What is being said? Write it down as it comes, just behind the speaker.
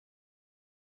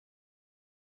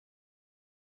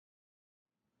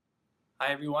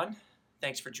Hi, everyone.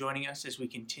 Thanks for joining us as we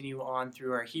continue on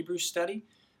through our Hebrews study.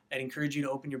 I'd encourage you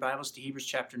to open your Bibles to Hebrews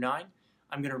chapter 9.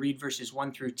 I'm going to read verses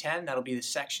 1 through 10. That'll be the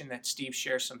section that Steve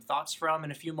shares some thoughts from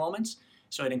in a few moments.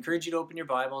 So I'd encourage you to open your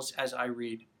Bibles as I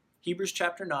read. Hebrews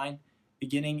chapter 9,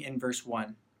 beginning in verse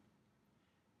 1.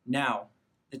 Now,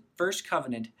 the first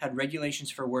covenant had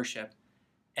regulations for worship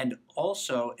and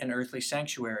also an earthly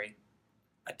sanctuary.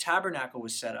 A tabernacle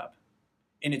was set up.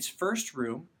 In its first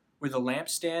room were the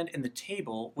lampstand and the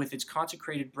table with its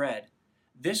consecrated bread.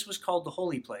 This was called the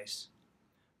holy place.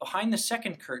 Behind the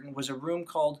second curtain was a room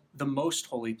called the most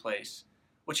holy place,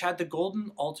 which had the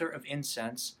golden altar of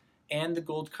incense and the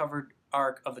gold-covered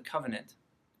ark of the covenant.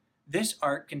 This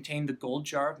ark contained the gold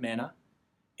jar of manna,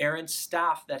 Aaron's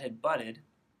staff that had budded,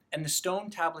 and the stone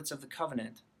tablets of the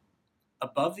covenant.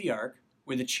 Above the ark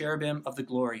were the cherubim of the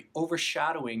glory,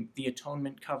 overshadowing the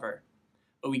atonement cover.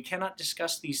 But we cannot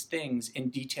discuss these things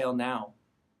in detail now.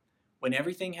 When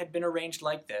everything had been arranged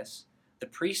like this, the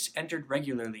priests entered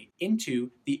regularly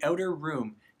into the outer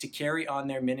room to carry on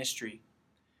their ministry.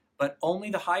 But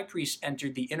only the high priest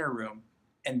entered the inner room,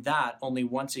 and that only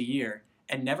once a year,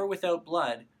 and never without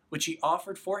blood, which he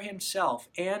offered for himself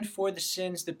and for the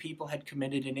sins the people had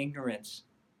committed in ignorance.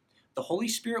 The Holy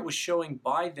Spirit was showing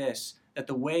by this that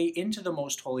the way into the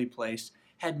most holy place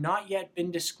had not yet been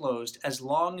disclosed as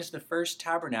long as the first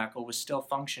tabernacle was still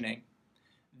functioning.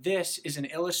 This is an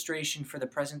illustration for the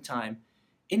present time,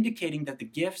 indicating that the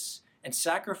gifts and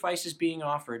sacrifices being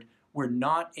offered were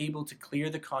not able to clear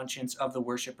the conscience of the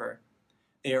worshiper.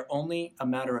 They are only a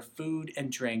matter of food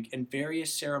and drink and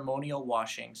various ceremonial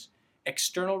washings,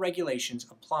 external regulations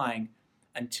applying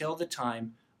until the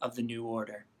time of the new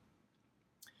order.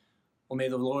 Well, may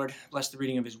the Lord bless the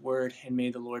reading of his word, and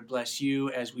may the Lord bless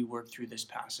you as we work through this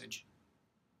passage.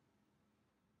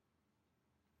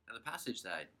 Now, the passage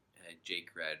that Jake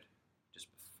read just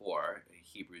before,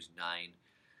 Hebrews 9,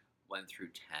 1 through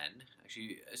 10,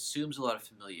 actually assumes a lot of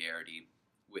familiarity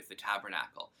with the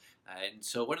tabernacle. And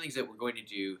so one of the things that we're going to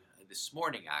do this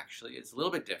morning, actually, is a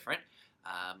little bit different.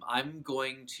 I'm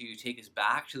going to take us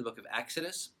back to the book of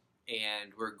Exodus,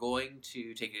 and we're going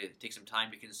to take some time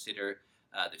to consider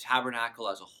the tabernacle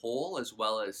as a whole, as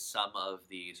well as some of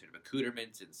the sort of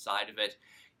accoutrements inside of it,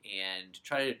 and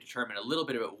try to determine a little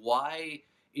bit about why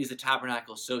is the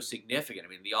tabernacle so significant. I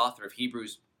mean, the author of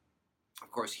Hebrews,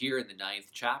 of course, here in the 9th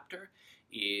chapter,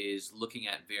 is looking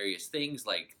at various things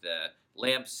like the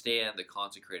lampstand, the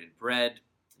consecrated bread,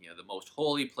 the most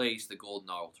holy place, the golden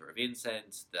altar of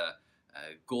incense, the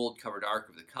gold-covered ark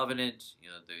of the covenant,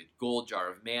 the gold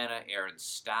jar of manna, Aaron's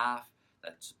staff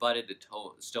that's budded, the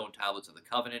stone tablets of the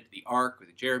covenant, the ark with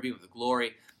the cherubim of the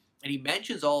glory. And he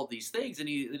mentions all of these things, and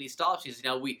he stops and he says,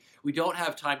 now, we don't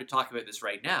have time to talk about this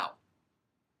right now.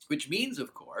 Which means,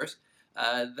 of course,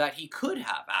 that he could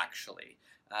have, actually.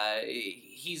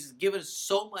 He's given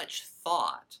so much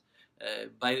thought.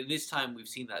 By this time, we've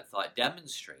seen that thought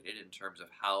demonstrated in terms of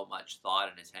how much thought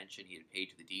and attention he had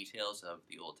paid to the details of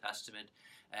the Old Testament.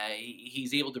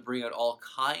 He's able to bring out all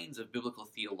kinds of biblical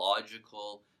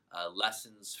theological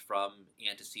lessons from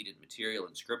antecedent material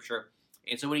in Scripture.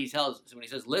 And so when he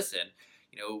says, listen,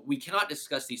 we cannot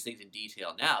discuss these things in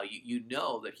detail now, you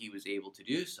know that he was able to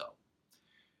do so.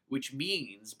 Which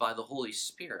means, by the Holy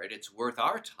Spirit, it's worth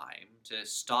our time to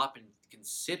stop and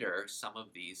consider some of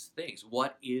these things.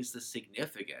 What is the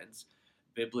significance,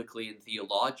 biblically and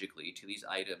theologically, to these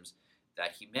items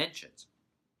that he mentions?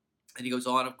 And he goes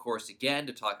on, of course, again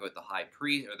to talk about the high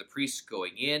priest, or the priests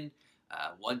going in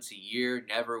once a year,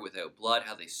 never without blood,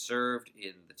 how they served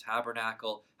in the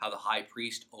tabernacle, how the high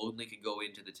priest only could go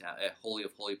into the Holy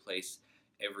of Holy Place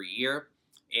every year,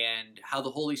 and how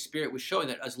the Holy Spirit was showing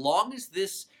that as long as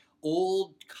this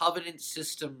old covenant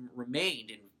system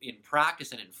remained in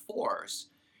practice and in force,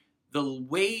 the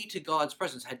way to God's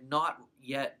presence had not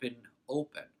yet been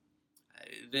open.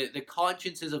 The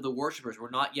consciences of the worshipers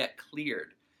were not yet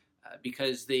cleared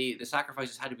because the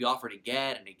sacrifices had to be offered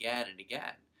again and again and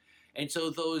again. And so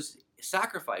those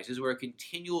sacrifices were a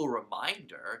continual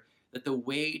reminder that the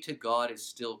way to God is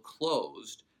still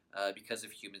closed because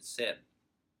of human sin.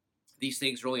 These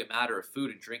things are only a matter of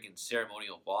food and drink and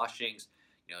ceremonial washings.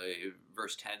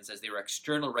 Verse 10 says they were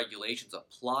external regulations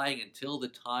applying until the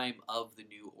time of the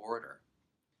new order.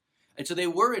 And so they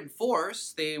were in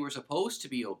force. They were supposed to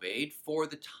be obeyed for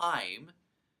the time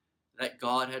that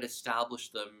God had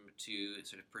established them to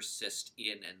sort of persist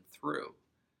in and through.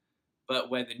 But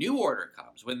when the new order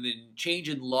comes, when the change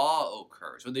in law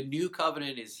occurs, when the new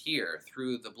covenant is here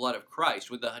through the blood of Christ,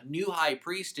 when the new high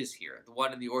priest is here, the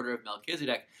one in the order of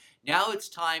Melchizedek, now it's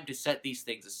time to set these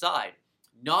things aside,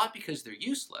 not because they're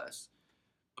useless,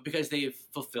 but because they've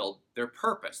fulfilled their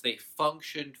purpose. They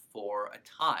functioned for a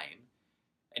time,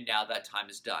 and now that time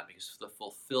is done because the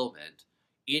fulfillment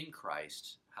in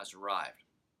Christ has arrived.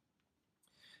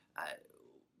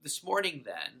 This morning,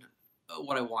 then,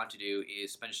 what I want to do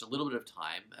is spend just a little bit of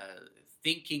time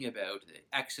thinking about the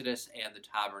Exodus and the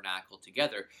tabernacle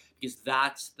together, because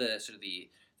that's the sort of the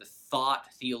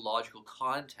thought theological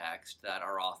context that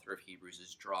our author of Hebrews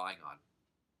is drawing on.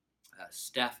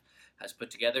 Steph has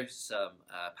put together some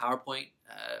PowerPoint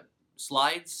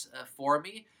slides for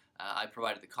me. I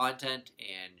provided the content,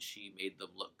 and she made them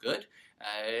look good.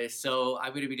 So I'm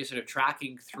going to be just sort of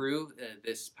tracking through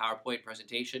this PowerPoint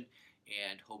presentation,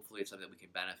 and hopefully it's something that we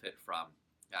can benefit from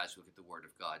as we look at the Word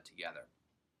of God together.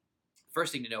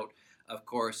 First thing to note, of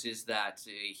course, is that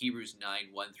Hebrews 9,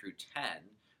 1 through 10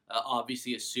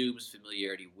 obviously assumes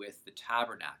familiarity with the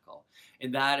tabernacle,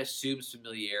 and that assumes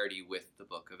familiarity with the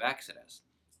book of Exodus.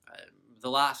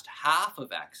 The last half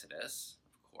of Exodus,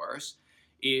 of course,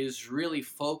 is really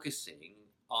focusing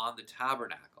on the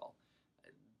tabernacle.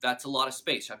 That's a lot of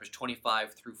space, chapters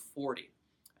 25 through 40.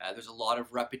 There's a lot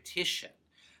of repetition.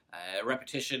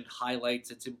 Repetition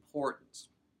highlights its importance.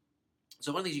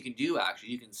 So one of the things you can do, actually,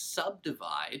 you can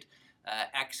subdivide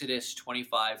Exodus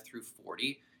 25 through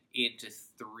 40 into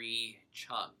 3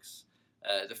 chunks.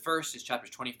 The first is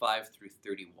chapters 25 through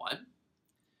 31.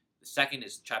 The second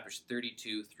is chapters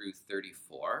 32 through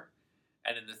 34.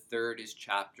 And then the third is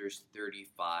chapters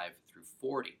 35 through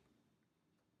 40.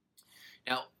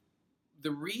 Now,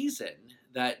 the reason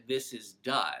that this is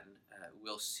done,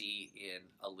 we'll see in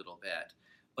a little bit.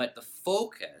 But the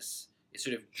focus is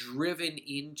sort of driven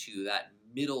into that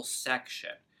middle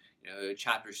section,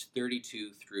 chapters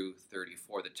 32 through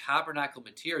 34. The tabernacle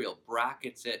material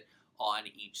brackets it on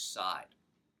each side.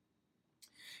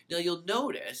 Now, you'll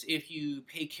notice, if you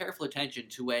pay careful attention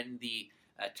to when the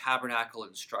tabernacle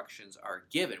instructions are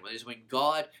given, when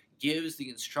God gives the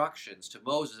instructions to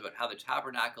Moses about how the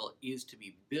tabernacle is to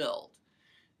be built,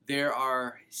 there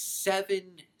are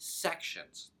 7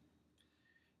 sections,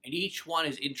 and each one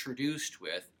is introduced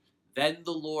with, "Then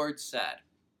the Lord said."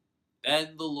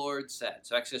 Then the Lord said.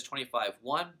 So Exodus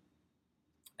 25:1,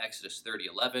 Exodus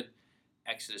 30:11,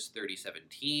 Exodus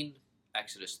 30:17,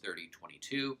 Exodus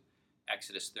 30:22,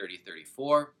 Exodus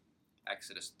 30:34,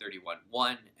 Exodus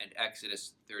 31:1, and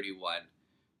Exodus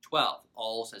 31:12.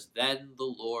 All says, "Then the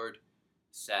Lord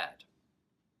said."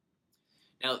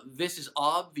 Now, this is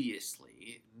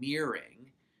obviously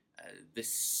mirroring the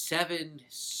 7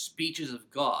 speeches of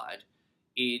God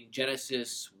in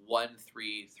Genesis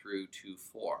 1:3 through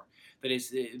 2:4. That is,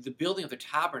 the building of the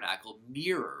tabernacle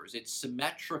mirrors, it's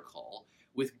symmetrical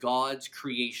with God's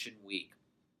creation week.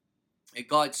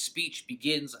 God's speech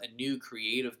begins a new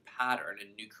creative pattern, a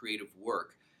new creative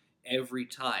work every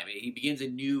time. He begins a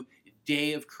new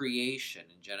day of creation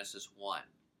in Genesis 1.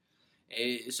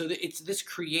 So it's this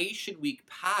creation week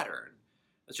pattern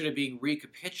that's sort of being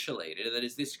recapitulated, and that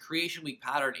is, this creation week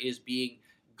pattern is being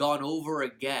gone over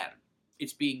again.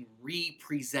 It's being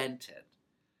represented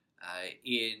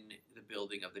in the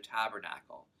building of the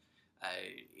tabernacle.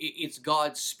 It's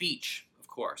God's speech, of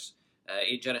course,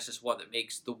 in Genesis 1 that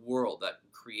makes the world, that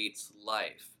creates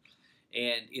life.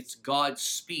 And it's God's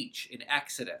speech in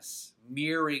Exodus,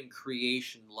 mirroring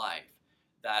creation life,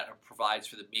 that provides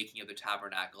for the making of the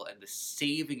tabernacle and the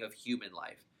saving of human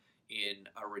life in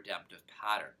a redemptive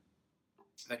pattern.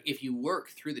 But if you work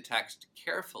through the text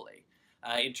carefully,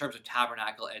 in terms of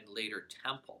tabernacle and later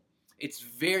temple, it's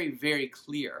very, very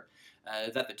clear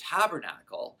that the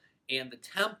tabernacle and the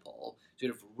temple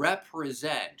sort of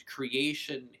represent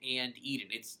creation and Eden.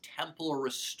 It's temple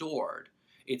restored.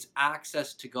 It's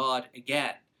access to God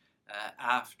again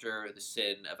after the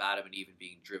sin of Adam and Eve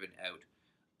being driven out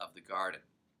of the garden.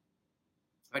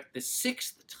 But the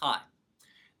 6th time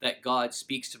that God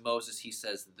speaks to Moses, he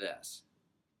says this.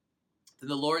 Then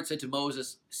the Lord said to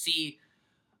Moses, "See,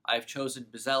 I have chosen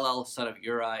Bezalel, son of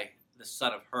Uri, the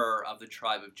son of Hur, of the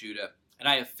tribe of Judah, and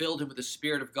I have filled him with the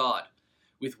Spirit of God,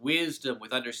 with wisdom,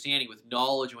 with understanding, with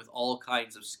knowledge, and with all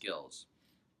kinds of skills,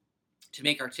 to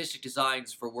make artistic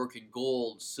designs for work in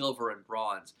gold, silver, and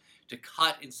bronze, to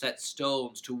cut and set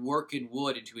stones, to work in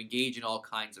wood, and to engage in all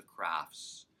kinds of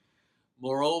crafts.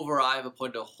 Moreover, I have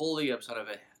appointed Aholiab, son of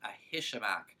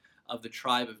Ahishamach, of the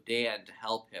tribe of Dan, to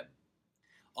help him.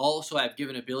 Also, I have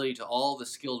given ability to all the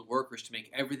skilled workers to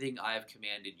make everything I have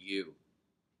commanded you.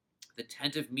 The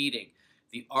tent of meeting,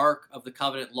 the ark of the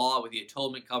covenant law with the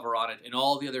atonement cover on it, and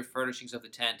all the other furnishings of the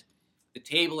tent, the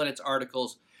table and its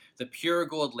articles, the pure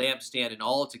gold lampstand and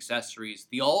all its accessories,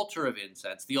 the altar of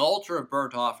incense, the altar of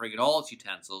burnt offering and all its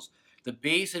utensils, the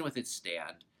basin with its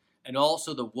stand, and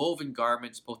also the woven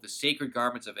garments, both the sacred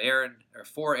garments of Aaron, or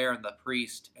for Aaron the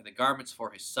priest, and the garments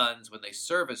for his sons when they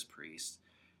serve as priests,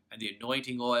 and the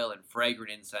anointing oil and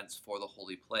fragrant incense for the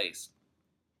holy place.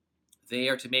 They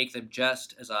are to make them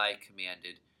just as I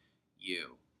commanded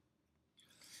you.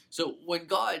 So when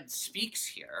God speaks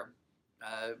here,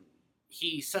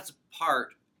 he sets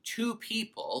apart two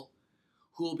people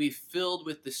who will be filled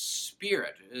with the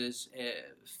Spirit, is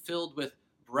filled with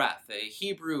breath. A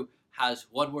Hebrew has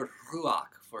one word, ruach,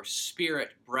 for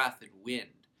spirit, breath, and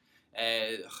wind.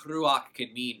 Ruach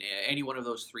can mean any one of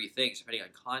those three things, depending on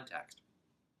context.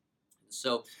 And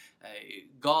so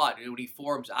God, when he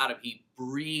forms Adam, he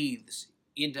breathes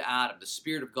into Adam. The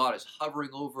Spirit of God is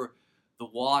hovering over the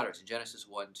waters in Genesis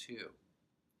 1:2.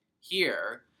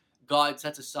 Here, God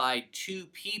sets aside two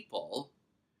people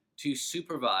to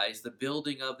supervise the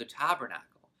building of the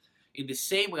tabernacle. In the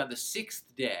same way, on the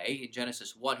sixth day, in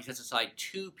Genesis 1, he sets aside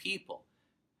two people,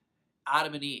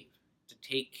 Adam and Eve, to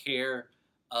take care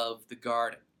of the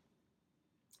garden.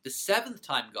 The seventh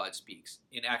time God speaks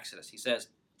in Exodus, he says,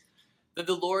 "Then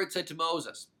the Lord said to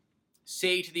Moses,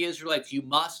 say to the Israelites, you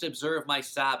must observe my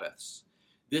Sabbaths.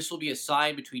 This will be a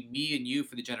sign between me and you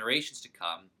for the generations to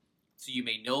come, so you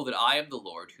may know that I am the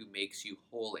Lord who makes you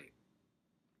holy.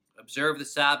 Observe the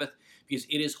Sabbath, because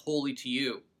it is holy to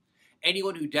you.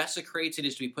 Anyone who desecrates it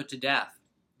is to be put to death.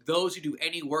 Those who do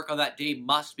any work on that day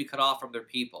must be cut off from their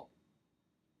people.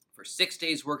 For 6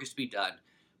 days work is to be done,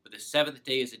 but the seventh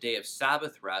day is a day of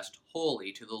Sabbath rest,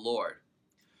 holy to the Lord.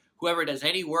 Whoever does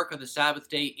any work on the Sabbath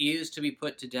day is to be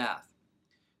put to death.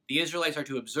 The Israelites are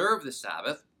to observe the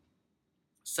Sabbath,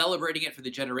 celebrating it for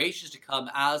the generations to come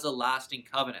as a lasting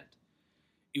covenant.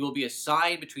 It will be a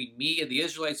sign between me and the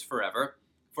Israelites forever,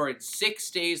 for in 6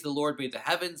 days the Lord made the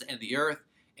heavens and the earth,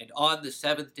 and on the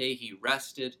seventh day he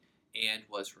rested and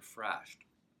was refreshed."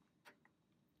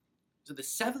 So the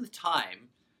seventh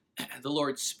time the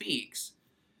Lord speaks,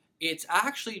 it's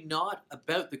actually not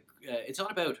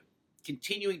about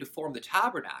continuing to form the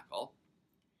tabernacle.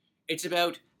 It's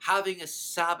about having a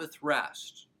Sabbath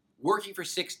rest, working for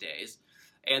 6 days,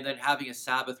 and then having a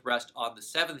Sabbath rest on the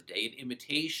seventh day in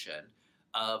imitation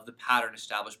of the pattern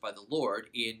established by the Lord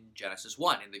in Genesis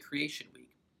 1, in the creation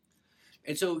week.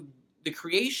 And so the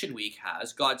creation week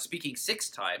has God speaking 6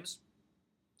 times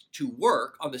to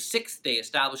work on the sixth day,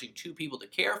 establishing two people to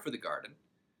care for the garden.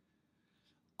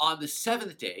 On the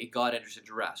seventh day, God enters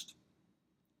into rest.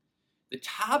 The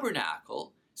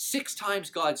tabernacle, 6 times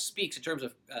God speaks in terms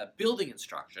of building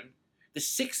instruction. The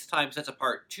 6th time sets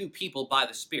apart two people by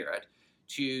the Spirit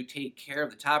to take care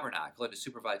of the tabernacle and to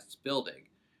supervise its building.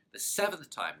 The 7th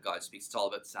time God speaks, it's all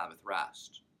about Sabbath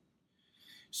rest.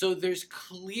 So there's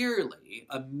clearly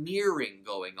a mirroring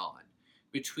going on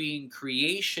between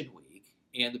creation week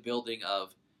and the building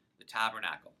of the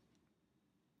tabernacle.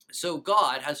 So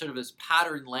God has sort of this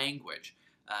pattern language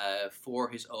for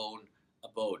his own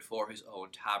abode, for his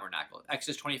own tabernacle.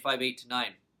 Exodus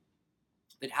 25:8-9.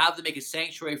 "Then have them make a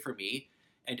sanctuary for me,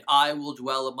 and I will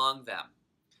dwell among them.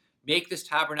 Make this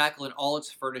tabernacle and all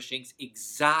its furnishings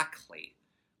exactly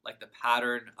like the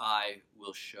pattern I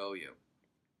will show you."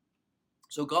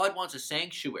 So God wants a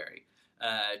sanctuary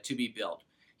to be built.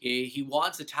 He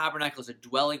wants the tabernacle as a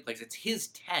dwelling place. It's his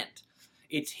tent.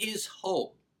 It's his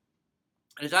home.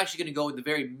 And it's actually going to go in the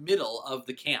very middle of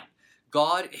the camp.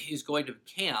 God is going to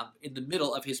camp in the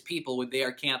middle of his people when they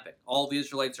are camping. All the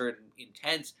Israelites are in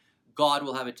tents. God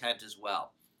will have a tent as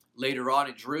well. Later on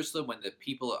in Jerusalem, when the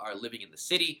people are living in the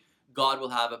city, God will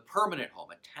have a permanent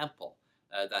home, a temple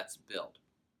that's built.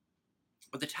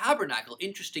 But the tabernacle,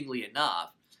 interestingly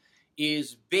enough,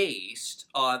 is based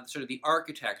on sort of the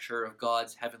architecture of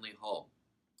God's heavenly home.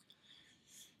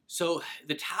 So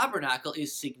the tabernacle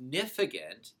is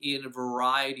significant in a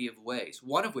variety of ways,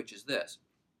 one of which is this.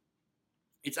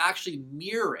 It's actually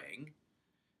mirroring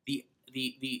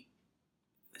the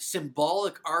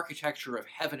symbolic architecture of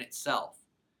heaven itself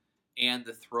and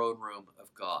the throne room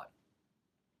of God.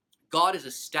 God is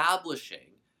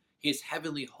establishing his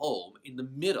heavenly home in the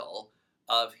middle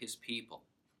of his people.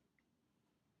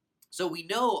 So we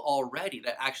know already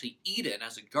that actually Eden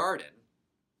as a garden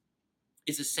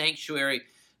is a sanctuary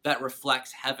that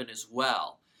reflects heaven as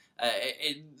well.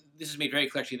 And this is made very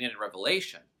clear actually in the end of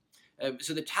Revelation.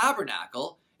 So the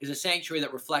tabernacle is a sanctuary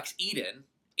that reflects Eden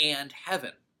and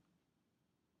heaven.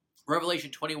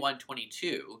 Revelation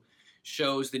 21:22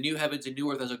 shows the new heavens and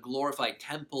new earth as a glorified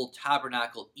temple,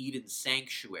 tabernacle, Eden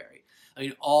sanctuary. I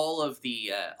mean, all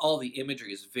the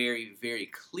imagery is very, very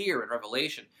clear in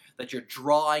Revelation that you're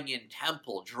drawing in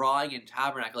temple, drawing in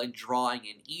tabernacle, and drawing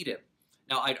in Eden.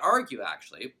 Now, I'd argue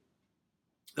actually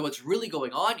that what's really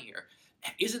going on here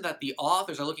isn't that the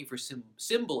authors are looking for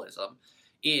symbolism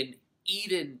in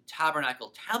Eden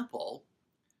Tabernacle Temple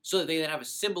so that they then have a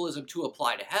symbolism to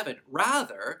apply to heaven.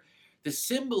 Rather, the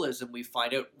symbolism, we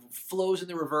find out, flows in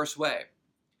the reverse way.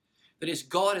 That is,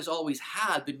 God has always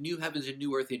had the new heavens and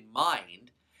new earth in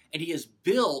mind, and he has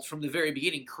built from the very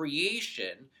beginning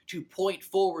creation to point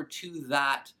forward to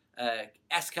that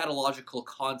eschatological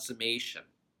consummation.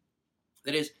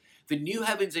 That is, the new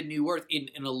heavens and new earth in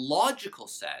a logical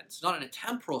sense, not in a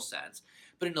temporal sense,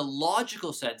 but in a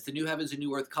logical sense, the new heavens and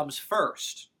new earth comes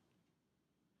first.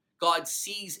 God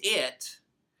sees it,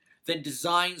 then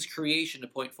designs creation to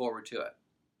point forward to it.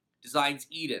 Designs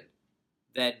Eden,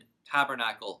 then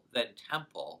tabernacle, then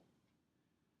temple,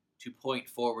 to point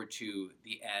forward to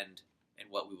the end and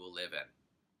what we will live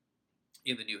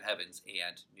in the new heavens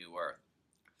and new earth.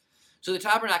 So the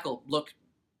tabernacle looked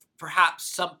perhaps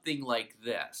something like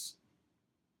this.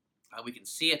 We can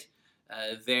see it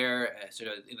there, sort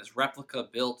of in this replica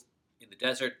built in the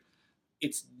desert.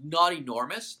 It's not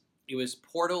enormous. It was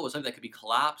portable. It was something that could be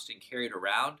collapsed and carried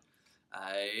around.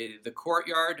 The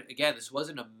courtyard, again, this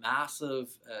wasn't a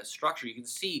massive structure. You can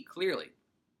see clearly.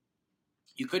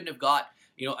 You couldn't have got,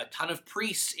 a ton of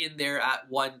priests in there at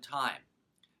one time.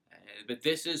 But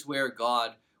this is where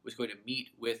God was going to meet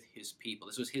with his people.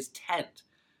 This was his tent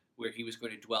where he was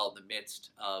going to dwell in the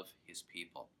midst of his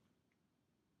people.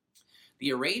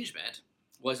 The arrangement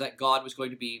was that God was going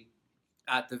to be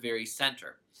at the very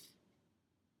center.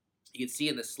 You can see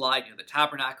in the slide, the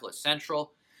tabernacle is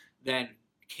central. Then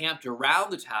camped around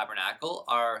the tabernacle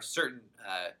are certain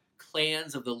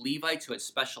clans of the Levites who had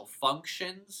special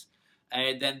functions,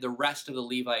 and then the rest of the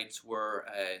Levites were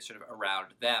sort of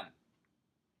around them.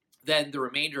 Then the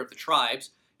remainder of the tribes,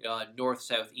 north,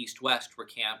 south, east, west, were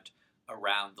camped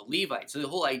around the Levites. So the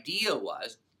whole idea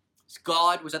was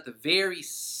God was at the very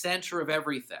center of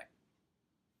everything.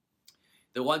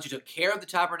 The ones who took care of the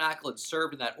tabernacle and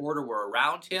served in that order were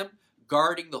around him,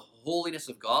 guarding the holiness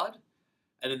of God,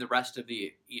 and then the rest of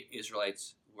the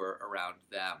Israelites were around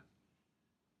them.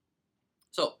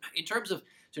 So, in terms of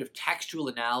sort of textual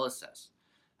analysis,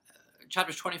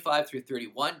 chapters 25 through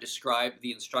 31 describe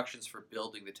the instructions for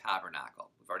building the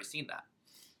tabernacle. We've already seen that.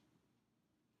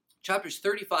 Chapters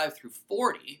 35 through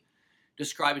 40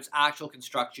 describe its actual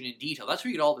construction in detail. That's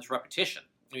where you get all this repetition.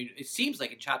 I mean, it seems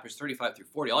like in chapters 35 through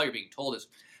 40, all you're being told is,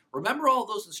 remember all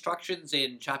those instructions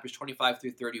in chapters 25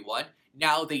 through 31?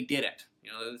 Now they did it.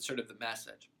 That's sort of the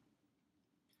message.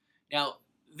 Now,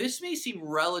 this may seem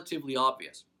relatively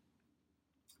obvious,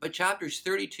 but chapters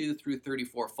 32 through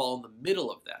 34 fall in the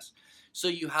middle of this. So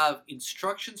you have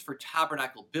instructions for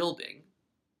tabernacle building.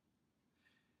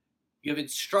 You have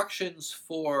instructions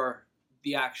for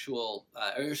the actual,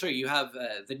 you have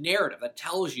the narrative that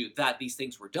tells you that these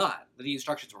things were done, that the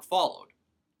instructions were followed.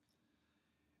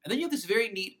 And then you have this very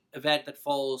neat event that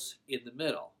falls in the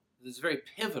middle. This is very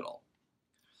pivotal.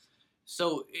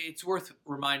 So it's worth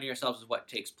reminding ourselves of what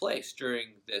takes place during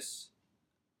this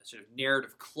sort of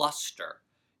narrative cluster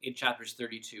in chapters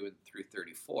 32 and through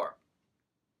 34.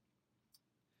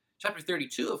 Chapter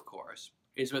 32, of course,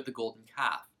 is about the golden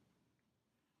calf.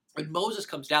 When Moses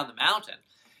comes down the mountain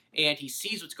and he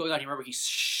sees what's going on, remember, he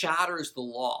shatters the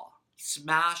law. He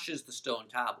smashes the stone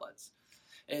tablets.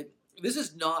 And this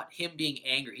is not him being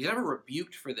angry. He's never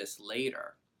rebuked for this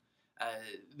later.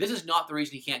 This is not the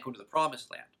reason he can't go to the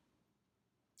promised land.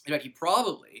 In fact,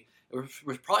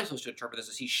 we're probably supposed to interpret this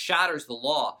as he shatters the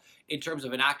law in terms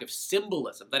of an act of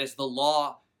symbolism. That is, the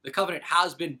law, the covenant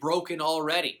has been broken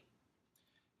already.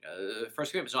 The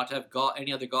first commandment is not to have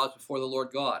any other gods before the Lord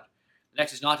God. The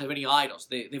next is not to have any idols.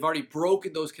 They've already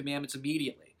broken those commandments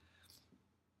immediately.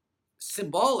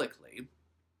 Symbolically,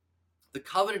 the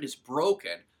covenant is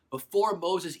broken before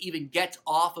Moses even gets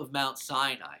off of Mount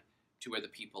Sinai to where the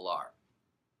people are.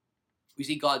 We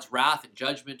see God's wrath and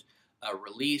judgment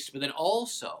released, but then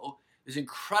also this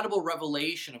incredible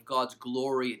revelation of God's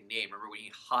glory and name. Remember when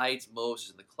he hides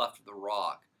Moses in the cleft of the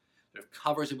rock, sort of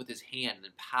covers him with his hand and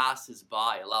then passes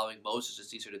by, allowing Moses to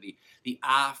see sort of the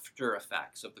after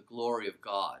effects of the glory of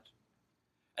God.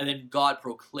 And then God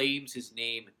proclaims his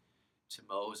name to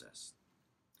Moses.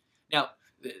 Now,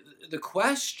 the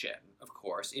question, of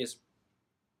course, is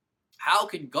how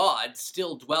can God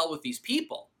still dwell with these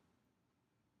people?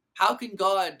 How can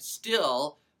God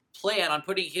still plan on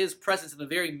putting his presence in the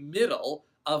very middle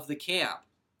of the camp?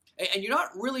 And you're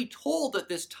not really told at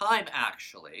this time,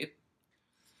 actually,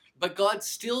 but God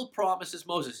still promises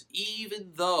Moses,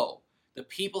 even though the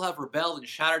people have rebelled and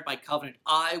shattered my covenant,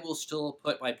 I will still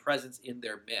put my presence in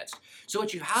their midst. So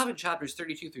what you have in chapters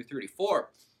 32 through 34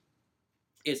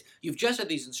 is you've just had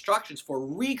these instructions for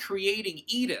recreating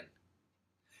Eden.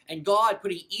 and God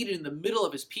putting Eden in the middle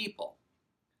of his people.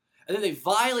 And then they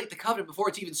violate the covenant before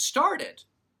it's even started.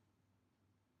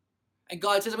 And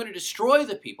God says, I'm going to destroy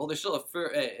the people. There's still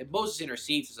Moses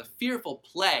intercedes. There's a fearful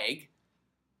plague.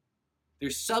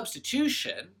 There's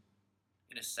substitution,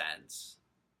 in a sense.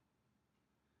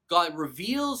 God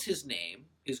reveals his name,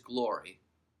 his glory.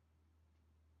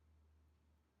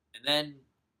 And then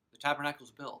the tabernacle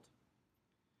is built.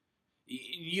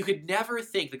 You could never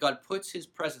think that God puts his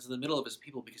presence in the middle of his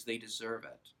people because they deserve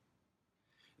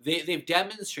it. They've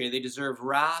demonstrated they deserve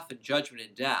wrath and judgment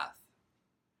and death.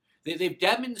 They've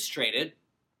demonstrated,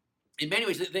 in many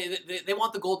ways, they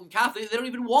want the golden calf. They don't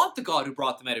even want the God who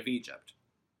brought them out of Egypt.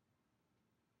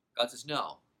 God says,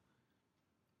 no.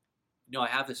 No, I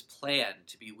have this plan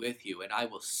to be with you, and I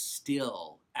will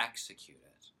still execute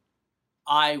it.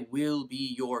 I will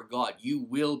be your God. You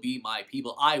will be my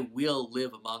people. I will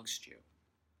live amongst you.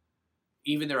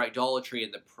 Even their idolatry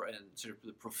and sort of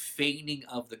the profaning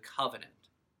of the covenant,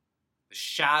 the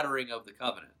shattering of the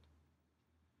covenant,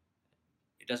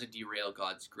 it doesn't derail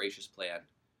God's gracious plan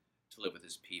to live with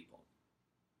his people.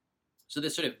 So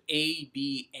this sort of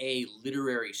ABA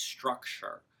literary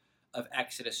structure of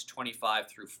Exodus 25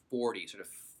 through 40 sort of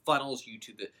funnels you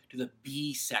to the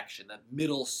B section, the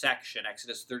middle section,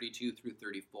 Exodus 32 through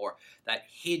 34. That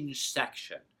hinge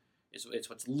section it's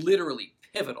what's literally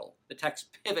pivotal. The text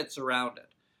pivots around it.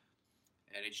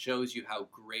 And it shows you how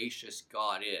gracious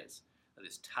God is, that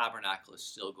this tabernacle is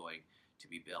still going to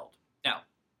be built. Now,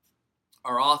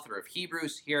 our author of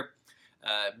Hebrews here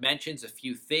mentions a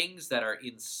few things that are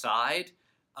inside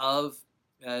of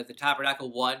the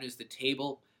tabernacle. One is the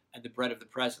table and the bread of the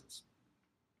presence.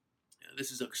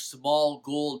 This is a small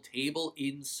gold table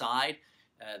inside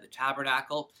the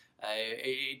tabernacle.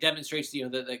 It demonstrates,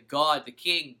 that God, the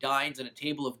King, dines on a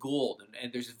table of gold,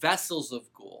 and there's vessels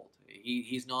of gold.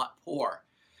 He's not poor.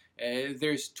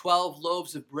 There's 12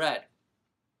 loaves of bread,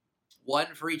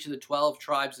 one for each of the 12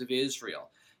 tribes of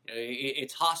Israel.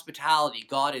 It's hospitality.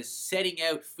 God is setting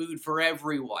out food for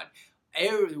everyone.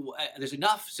 There's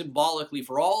enough symbolically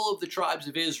for all of the tribes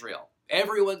of Israel.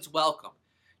 Everyone's welcome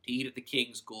to eat at the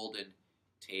King's golden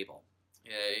table.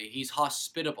 He's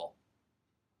hospitable.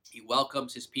 He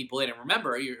welcomes his people in. And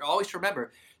remember, you always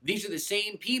remember, these are the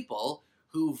same people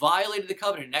who violated the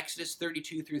covenant in Exodus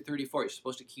 32 through 34. You're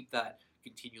supposed to keep that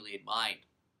continually in mind.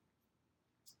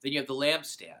 Then you have the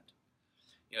lampstand.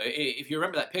 If you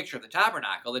remember that picture of the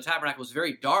tabernacle was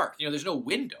very dark. There's no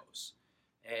windows.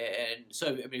 And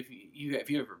so, if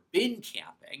you've ever been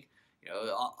camping,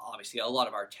 obviously a lot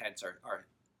of our tents are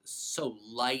so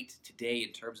light today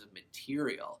in terms of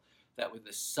material that when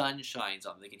the sun shines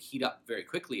on them, they can heat up very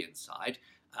quickly inside.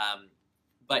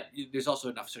 But there's also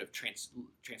enough sort of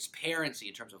transparency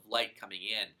in terms of light coming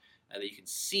in that you can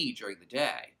see during the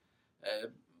day.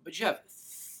 But you have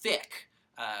thick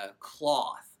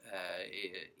cloth,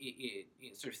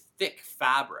 sort of thick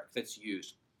fabric that's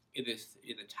used in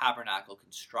the tabernacle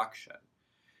construction.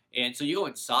 And so you go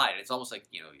inside, and it's almost like,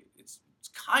 it's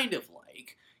kind of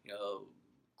like,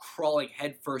 crawling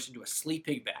headfirst into a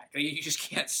sleeping bag. You just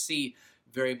can't see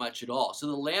very much at all. So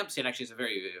the lampstand actually has a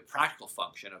very practical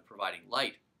function of providing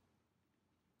light.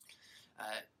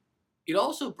 It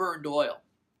also burned oil.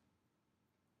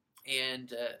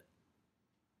 And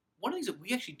one of the things that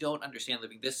we actually don't understand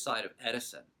living this side of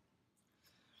Edison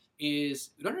is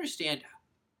we don't understand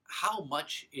how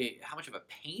much of a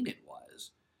pain it was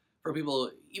for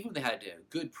people, even if they had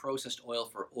good processed oil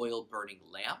for oil burning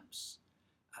lamps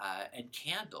and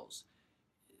candles.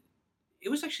 It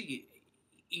was actually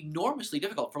enormously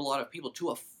difficult for a lot of people to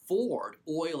afford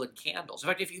oil and candles. In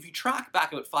fact, if you track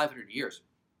back about 500 years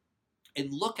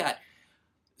and look at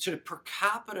sort of per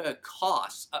capita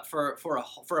costs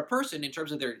for a person in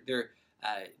terms of their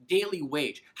daily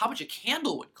wage, how much a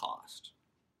candle would cost,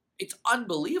 it's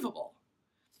unbelievable.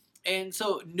 And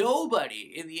so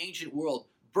nobody in the ancient world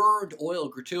burned oil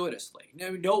gratuitously.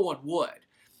 No one would.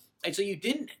 And so you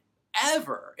didn't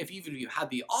ever, even if you had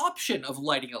the option of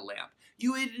lighting a lamp,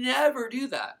 you would never do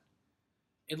that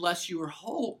unless you were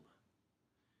home.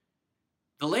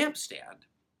 The lampstand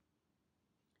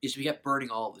is to be kept burning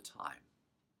all the time.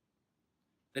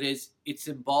 That is, it's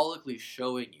symbolically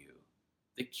showing you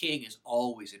the King is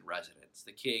always in residence.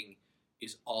 The King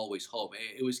is always home.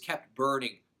 It was kept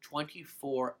burning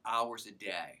 24 hours a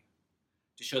day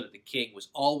to show that the King was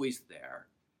always there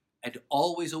and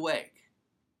always awake.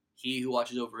 He who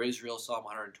watches over Israel, Psalm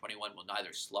 121, will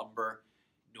neither slumber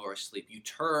nor sleep. You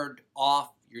turned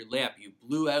off your lamp. You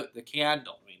blew out the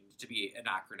candle, to be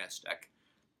anachronistic,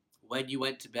 when you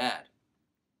went to bed.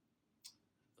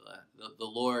 The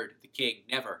Lord, the King,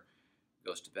 never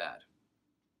goes to bed.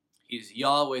 He is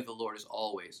Yahweh, the Lord is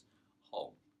always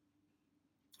home.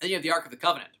 Then you have the Ark of the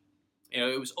Covenant.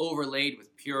 It was overlaid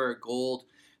with pure gold.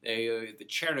 The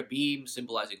cherubim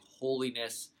symbolizing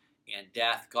holiness and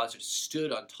death. God sort of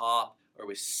stood on top, or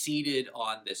was seated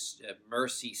on this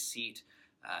mercy seat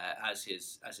as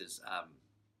his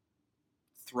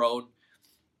throne.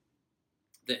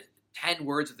 The 10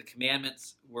 words of the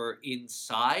commandments were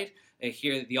inside.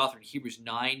 Here, the author in Hebrews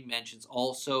 9 mentions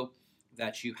also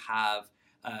that you have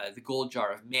the gold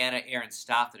jar of manna, Aaron's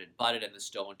staff that had budded, and the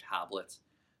stone tablets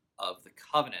of the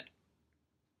covenant.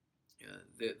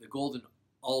 The golden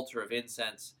altar of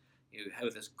incense,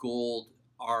 have this gold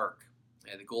ark,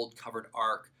 the gold-covered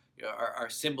ark, are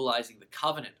symbolizing the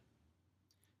covenant.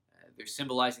 They're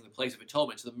symbolizing the place of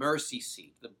atonement. So the mercy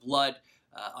seat, the blood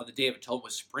on the Day of Atonement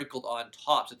was sprinkled on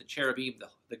top, so the cherubim,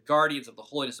 the guardians of the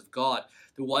holiness of God,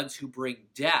 the ones who bring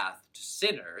death to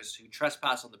sinners who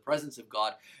trespass on the presence of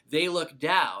God, they look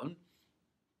down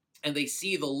and they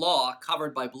see the law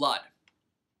covered by blood.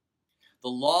 The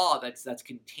law that's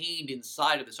contained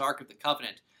inside of this Ark of the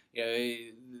Covenant.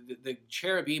 The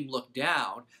cherubim look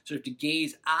down sort of to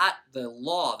gaze at the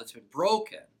law that's been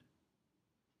broken.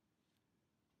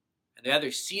 And they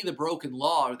either see the broken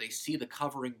law or they see the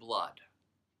covering blood.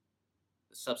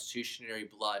 The substitutionary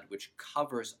blood which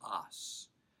covers us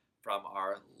from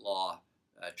our law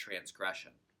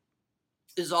transgression.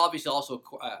 This is obviously also,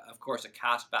 of course, a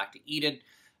cast back to Eden.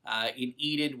 In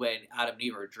Eden, when Adam and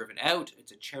Eve are driven out,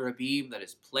 it's a cherubim that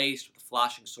is placed with a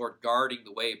flashing sword guarding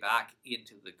the way back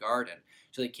into the garden,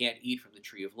 so they can't eat from the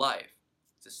tree of life.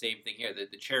 It's the same thing here.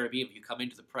 The cherubim, if you come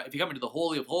into the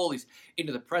Holy of Holies,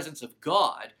 into the presence of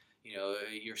God,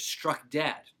 you're struck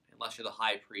dead unless you're the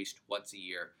high priest once a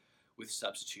year with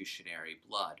substitutionary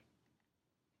blood.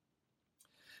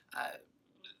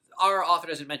 Our author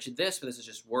doesn't mention this, but this is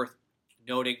just worth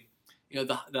noting.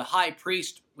 The high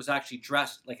priest was actually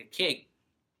dressed like a king,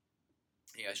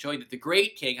 showing that the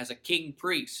great king has a king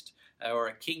priest, or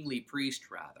a kingly priest,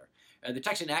 rather. The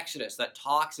text in Exodus that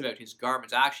talks about his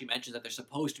garments actually mentions that they're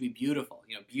supposed to be beautiful.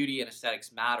 Beauty and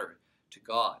aesthetics matter to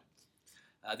God.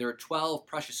 There are 12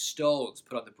 precious stones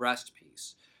put on the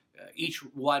breastpiece, each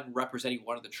one representing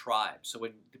one of the tribes. So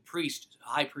when the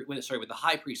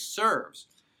high priest serves,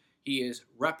 he is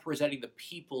representing the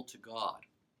people to God.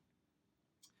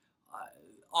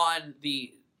 On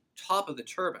the top of the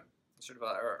turban,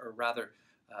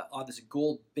 on this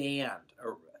gold band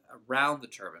around the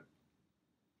turban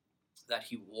that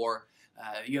he wore,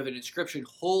 you have an inscription,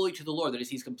 "Holy to the Lord," that is,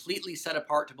 he's completely set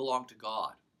apart to belong to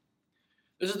God.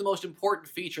 This is the most important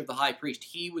feature of the high priest.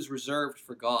 He was reserved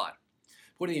for God.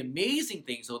 One of the amazing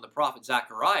things, though, in the prophet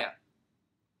Zechariah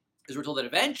is we're told that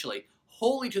eventually,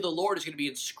 "Holy to the Lord" is going to be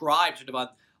inscribed sort of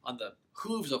on the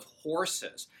hooves of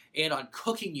horses and on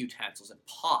cooking utensils and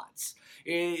pots.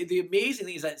 The amazing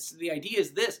thing is that the idea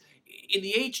is this: in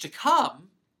the age to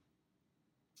come,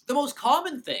 the most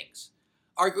common things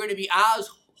are going to be as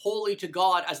holy to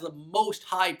God as the most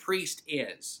high priest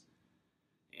is.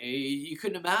 You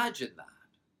couldn't imagine that.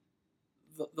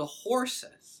 The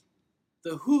horses,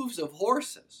 the hooves of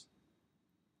horses,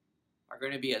 are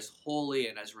going to be as holy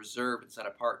and as reserved and set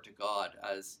apart to God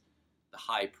as the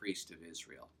high priest of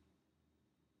Israel.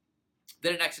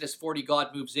 Then in Exodus 40,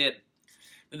 God moves in.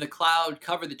 Then the cloud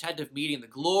covered the tent of meeting, and the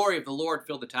glory of the Lord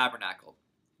filled the tabernacle.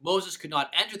 Moses could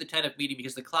not enter the tent of meeting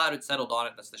because the cloud had settled on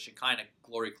it. That's the Shekinah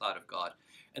glory cloud of God.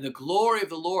 And the glory of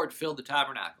the Lord filled the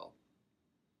tabernacle.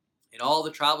 In all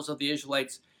the travels of the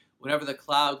Israelites, whenever the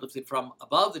cloud lifted from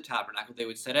above the tabernacle, they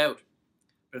would set out.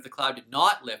 But if the cloud did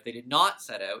not lift, they did not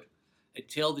set out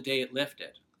until the day it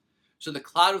lifted. So the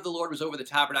cloud of the Lord was over the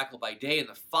tabernacle by day, and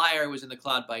the fire was in the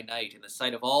cloud by night, in the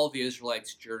sight of all the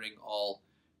Israelites during all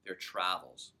their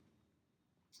travels.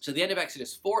 So at the end of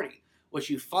Exodus 40, what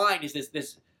you find is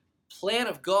this plan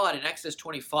of God in Exodus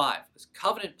 25, this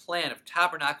covenant plan of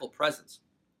tabernacle presence,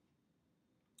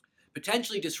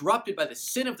 potentially disrupted by the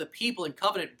sin of the people and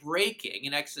covenant breaking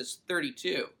in Exodus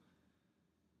 32.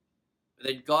 But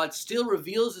then God still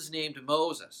reveals his name to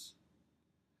Moses.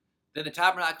 Then the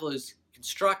tabernacle is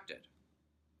constructed.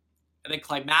 And then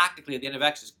climactically at the end of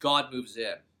Exodus, God moves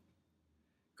in.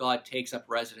 God takes up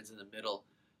residence in the middle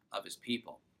of his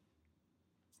people.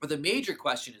 But the major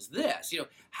question is this,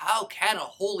 how can a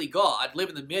holy God live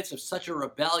in the midst of such a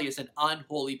rebellious and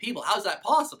unholy people? How is that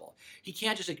possible? He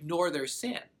can't just ignore their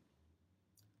sin.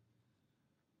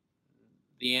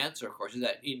 The answer, of course, is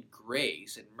that in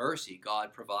grace and mercy,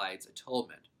 God provides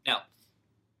atonement. Now,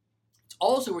 it's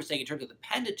also worth saying in terms of the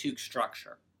Pentateuch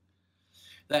structure,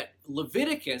 that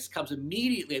Leviticus comes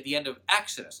immediately at the end of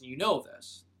Exodus, and you know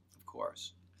this, of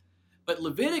course. But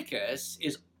Leviticus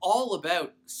is all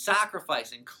about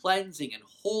sacrifice and cleansing and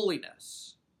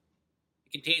holiness.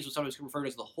 It contains what sometimes referred to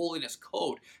as the holiness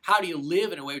code. How do you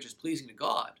live in a way which is pleasing to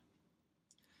God?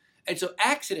 And so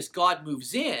Exodus, God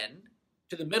moves in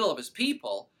to the middle of his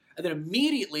people, and then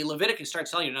immediately Leviticus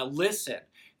starts telling you, now listen,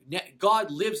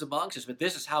 God lives amongst us, but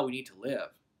this is how we need to live.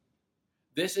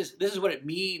 This is what it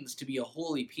means to be a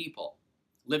holy people,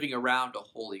 living around a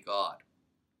holy God.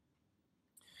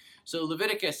 So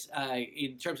Leviticus,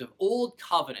 in terms of Old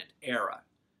Covenant era,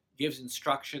 gives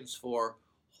instructions for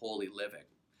holy living.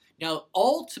 Now,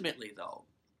 ultimately, though,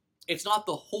 it's not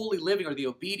the holy living or the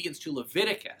obedience to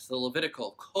Leviticus, the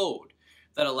Levitical code,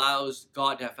 that allows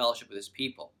God to have fellowship with his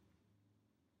people.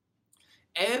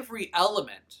 Every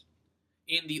element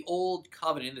in the Old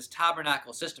Covenant, in this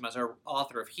tabernacle system, as our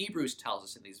author of Hebrews tells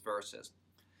us in these verses,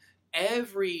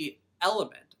 every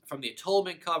element, from the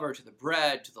atonement cover to the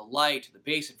bread, to the light, to the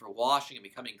basin for washing and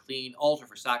becoming clean, altar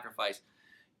for sacrifice,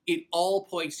 it all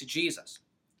points to Jesus.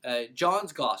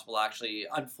 John's gospel actually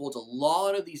unfolds a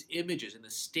lot of these images in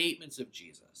the statements of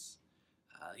Jesus.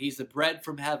 He's the bread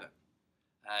from heaven.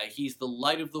 He's the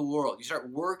light of the world. You start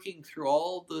working through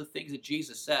all the things that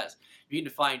Jesus says, you need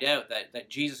to find out that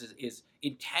Jesus is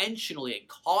intentionally and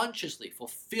consciously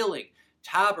fulfilling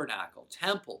tabernacle,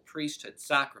 temple, priesthood,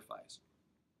 sacrifice.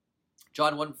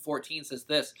 John 1:14 says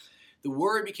this, "The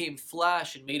Word became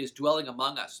flesh and made his dwelling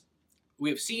among us. We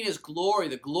have seen his glory,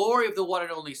 the glory of the one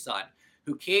and only Son,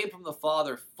 who came from the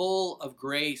Father, full of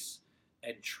grace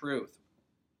and truth."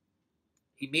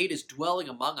 He made his dwelling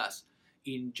among us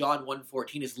in John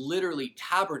 1:14 is literally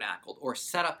tabernacled or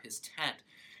set up his tent.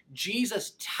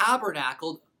 Jesus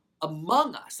tabernacled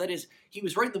among us. That is, he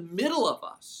was right in the middle of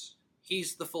us.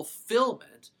 He's the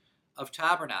fulfillment of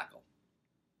tabernacle.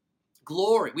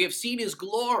 Glory. We have seen his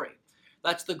glory.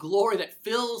 That's the glory that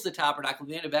fills the tabernacle at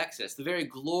the end of Exodus, the very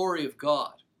glory of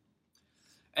God.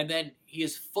 And then he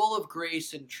is full of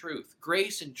grace and truth.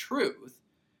 Grace and truth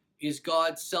is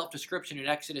God's self-description in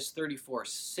Exodus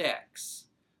 34:6,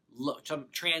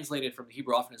 translated from the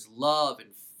Hebrew often as love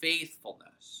and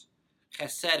faithfulness,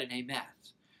 chesed and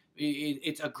emet.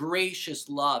 It's a gracious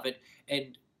love,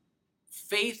 and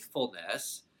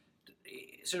faithfulness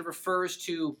sort of refers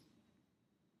to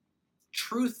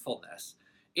truthfulness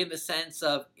in the sense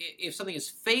of if something is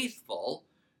faithful,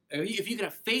 if you can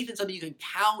have faith in something, you can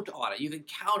count on it. You can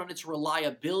count on its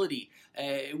reliability,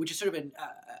 which is sort of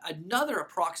another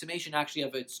approximation actually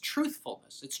of its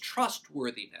truthfulness, its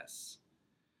trustworthiness.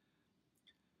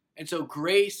 And so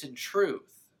grace and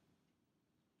truth,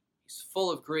 he's full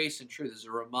of grace and truth, is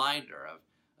a reminder of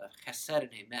chesed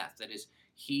and emet. That is,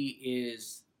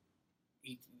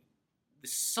 the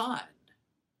Son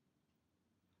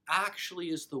actually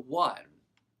is the one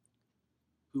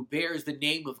who bears the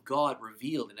name of God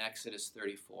revealed in Exodus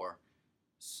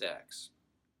 34:6.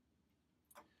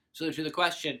 So to the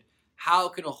question, how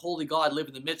can a holy God live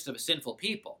in the midst of a sinful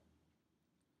people?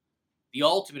 The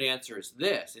ultimate answer is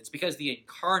this. It's because the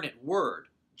incarnate Word,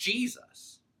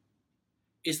 Jesus,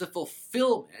 is the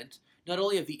fulfillment not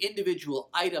only of the individual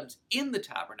items in the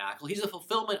tabernacle, he's the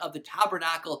fulfillment of the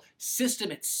tabernacle system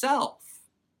itself,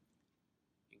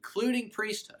 including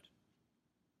priesthood,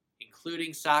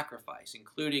 including sacrifice,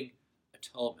 including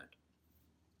atonement.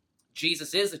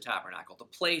 Jesus is the tabernacle, the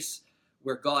place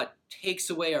where God takes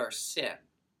away our sin.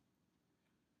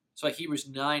 So like Hebrews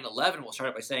 9:11 will start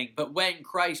out by saying, but when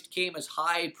Christ came as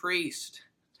high priest,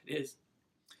 this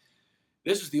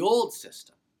was the old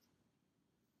system.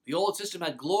 The old system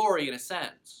had glory in a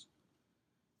sense,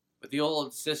 but the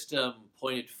old system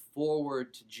pointed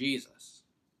forward to Jesus.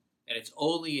 And it's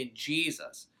only in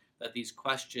Jesus that these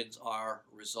questions are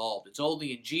resolved. It's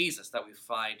only in Jesus that we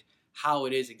find how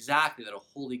it is exactly that a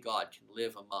holy God can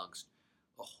live amongst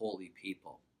a holy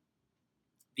people.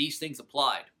 These things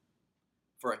applied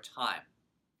for a time.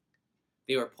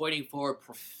 They were pointing forward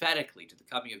prophetically to the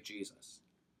coming of Jesus.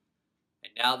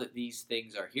 And now that these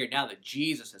things are here, now that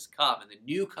Jesus has come and the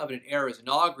new covenant era is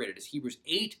inaugurated, as Hebrews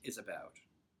 8 is about,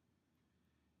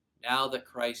 now that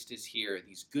Christ is here,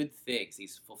 these good things,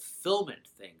 these fulfillment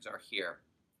things are here.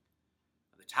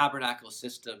 The tabernacle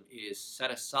system is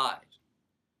set aside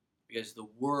because the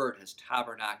Word has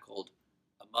tabernacled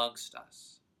amongst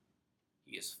us.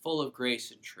 He is full of grace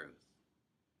and truth.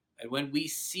 And when we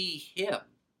see him,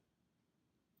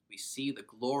 we see the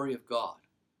glory of God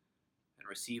and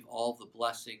receive all the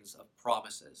blessings of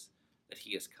promises that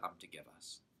he has come to give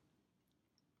us.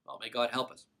 Well, may God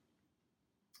help us.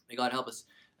 May God help us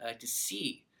to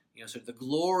see, sort of the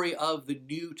glory of the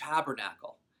new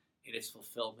tabernacle in its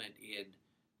fulfillment in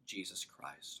Jesus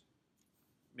Christ.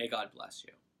 May God bless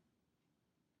you.